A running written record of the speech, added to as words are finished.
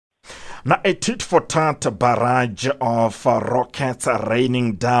Now, a tit-for-tat barrage of rockets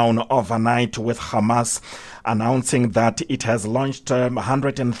raining down overnight, with Hamas announcing that it has launched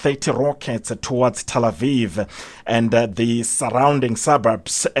 130 rockets towards Tel Aviv and the surrounding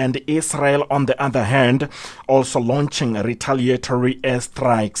suburbs, and Israel, on the other hand, also launching retaliatory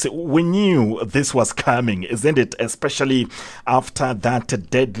airstrikes. We knew this was coming, isn't it? Especially after that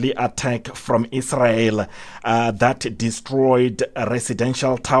deadly attack from Israel that destroyed a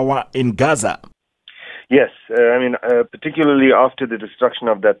residential tower in Gaza. Yes, particularly after the destruction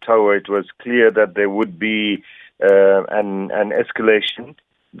of that tower, it was clear that there would be an escalation,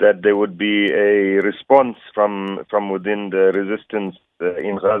 that there would be a response from within the resistance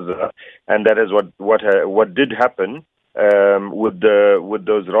in Gaza, and that is what did happen with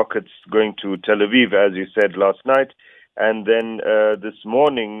those rockets going to Tel Aviv, as you said last night, and then this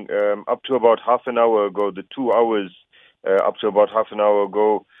morning, up to about half an hour ago, the 2 hours up to about half an hour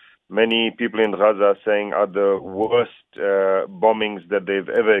ago. Many people in Gaza are saying are the worst bombings that they've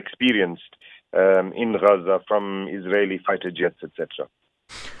ever experienced in Gaza from Israeli fighter jets, etc.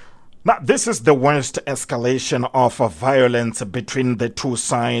 Now, this is the worst escalation of violence between the two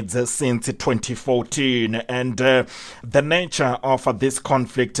sides since 2014. And the nature of this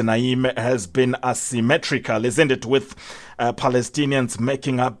conflict, Naeem, has been asymmetrical, isn't it? With Palestinians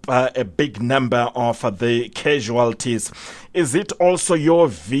making up a big number of the casualties. Is it also your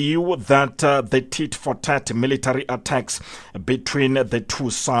view that the tit-for-tat military attacks between the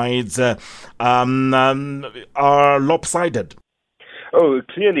two sides are lopsided? Oh,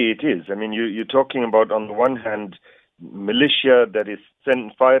 clearly it is. I mean, you're talking about, on the one hand, militia that is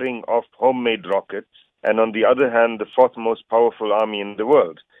firing off homemade rockets, and on the other hand, the fourth most powerful army in the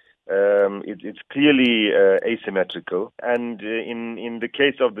world. It's clearly asymmetrical. And in the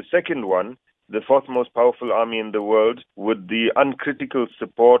case of the second one, the fourth most powerful army in the world, with the uncritical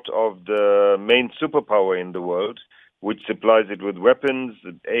support of the main superpower in the world, which supplies it with weapons,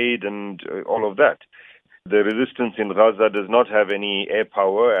 aid, and all of that. The resistance in Gaza does not have any air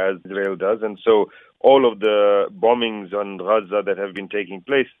power as Israel does, and so all of the bombings on Gaza that have been taking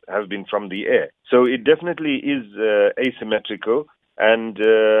place have been from the air. So it definitely is asymmetrical, and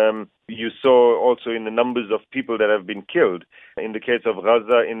you saw also in the numbers of people that have been killed. In the case of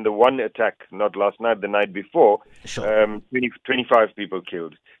Gaza, in the one attack, not last night, the night before, Sure. 25 people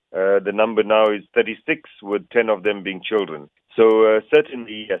killed. The number now is 36, with 10 of them being children. So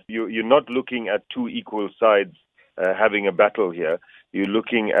certainly, yes, you're not looking at two equal sides having a battle here. You're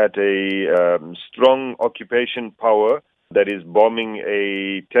looking at a strong occupation power that is bombing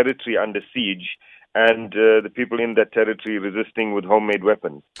a territory under siege, and the people in that territory resisting with homemade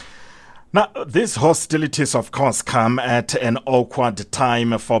weapons. Now, these hostilities, of course, come at an awkward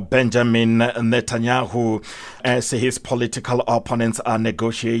time for Benjamin Netanyahu, as his political opponents are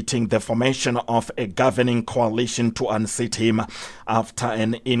negotiating the formation of a governing coalition to unseat him after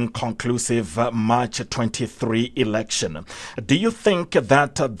an inconclusive March 23 election. Do you think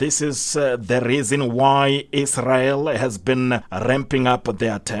that this is the reason why Israel has been ramping up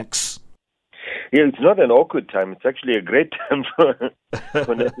their attacks? Yeah, it's not an awkward time. It's actually a great time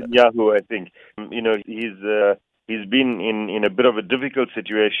for Netanyahu, I think. He's been in a bit of a difficult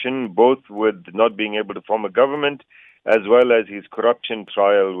situation, both with not being able to form a government, as well as his corruption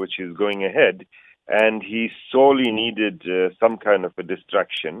trial, which is going ahead. And he sorely needed some kind of a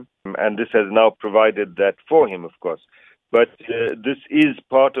distraction. And this has now provided that for him, of course. But this is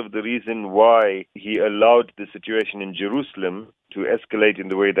part of the reason why he allowed the situation in Jerusalem to escalate in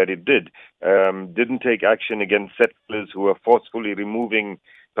the way that it did. Didn't take action against settlers who were forcefully removing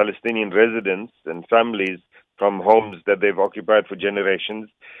Palestinian residents and families from homes that they've occupied for generations.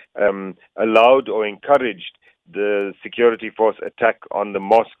 Allowed or encouraged the security force attack on the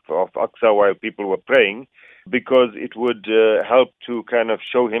mosque of Aqsa while people were praying, because it would help to kind of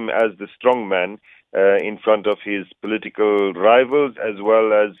show him as the strong man in front of his political rivals, as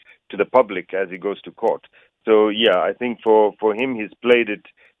well as to the public as he goes to court. So, yeah, I think for him, he's played it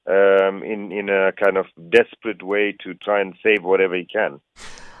in a kind of desperate way to try and save whatever he can.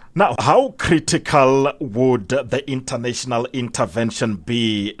 Now, how critical would the international intervention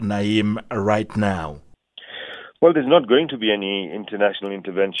be, Naeem, right now? Well, there's not going to be any international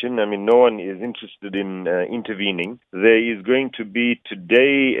intervention. I mean, no one is interested in intervening. There is going to be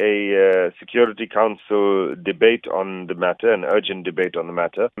today a Security Council debate on the matter, an urgent debate on the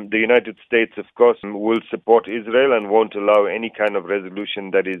matter. The United States, of course, will support Israel and won't allow any kind of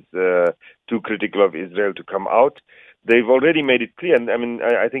resolution that is too critical of Israel to come out. They've already made it clear, and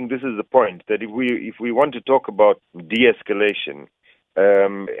I think this is the point, that if we want to talk about de-escalation,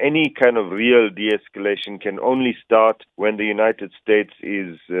 Any kind of real de-escalation can only start when the United States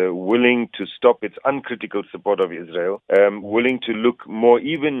is willing to stop its uncritical support of Israel, willing to look more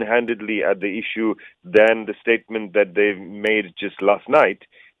even-handedly at the issue than the statement that they made just last night,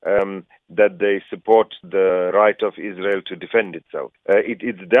 that they support the right of Israel to defend itself.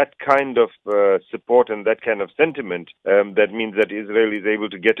 It's that kind of support and that kind of sentiment that means that Israel is able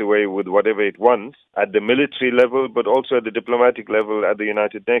to get away with whatever it wants at the military level, but also at the diplomatic level at the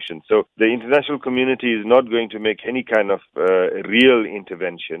United Nations. So the international community is not going to make any kind of real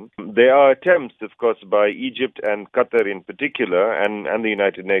intervention. There are attempts, of course, by Egypt and Qatar in particular, and the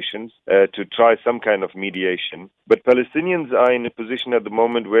United Nations, to try some kind of mediation. But Palestinians are in a position at the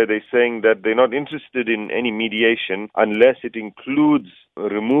moment where they're saying that they're not interested in any mediation unless it includes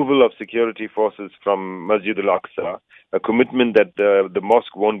removal of security forces from Masjid al-Aqsa, a commitment that the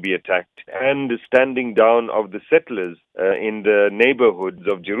mosque won't be attacked, and the standing down of the settlers in the neighborhoods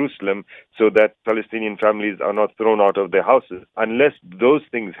of Jerusalem so that Palestinian families are not thrown out of their houses. Unless those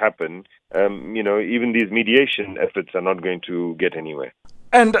things happen, even these mediation efforts are not going to get anywhere.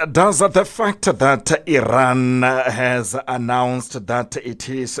 And does the fact that Iran has announced that it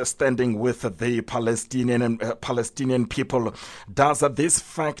is standing with the Palestinian people, does this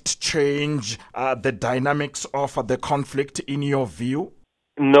fact change the dynamics of the conflict in your view?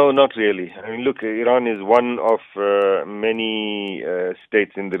 No, not really. I mean, look, Iran is one of many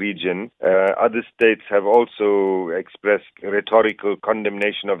states in the region. Other states have also expressed rhetorical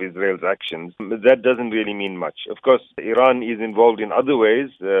condemnation of Israel's actions. That doesn't really mean much. Of course, Iran is involved in other ways.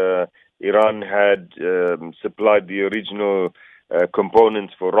 Iran had supplied the original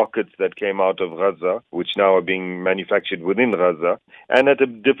components for rockets that came out of Gaza, which now are being manufactured within Gaza. And at a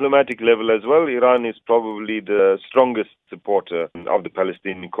diplomatic level as well, Iran is probably the strongest supporter of the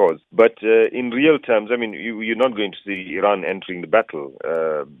Palestinian cause. But in real terms, I mean, you're not going to see Iran entering the battle.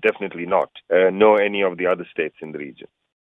 Definitely not. Nor any of the other states in the region.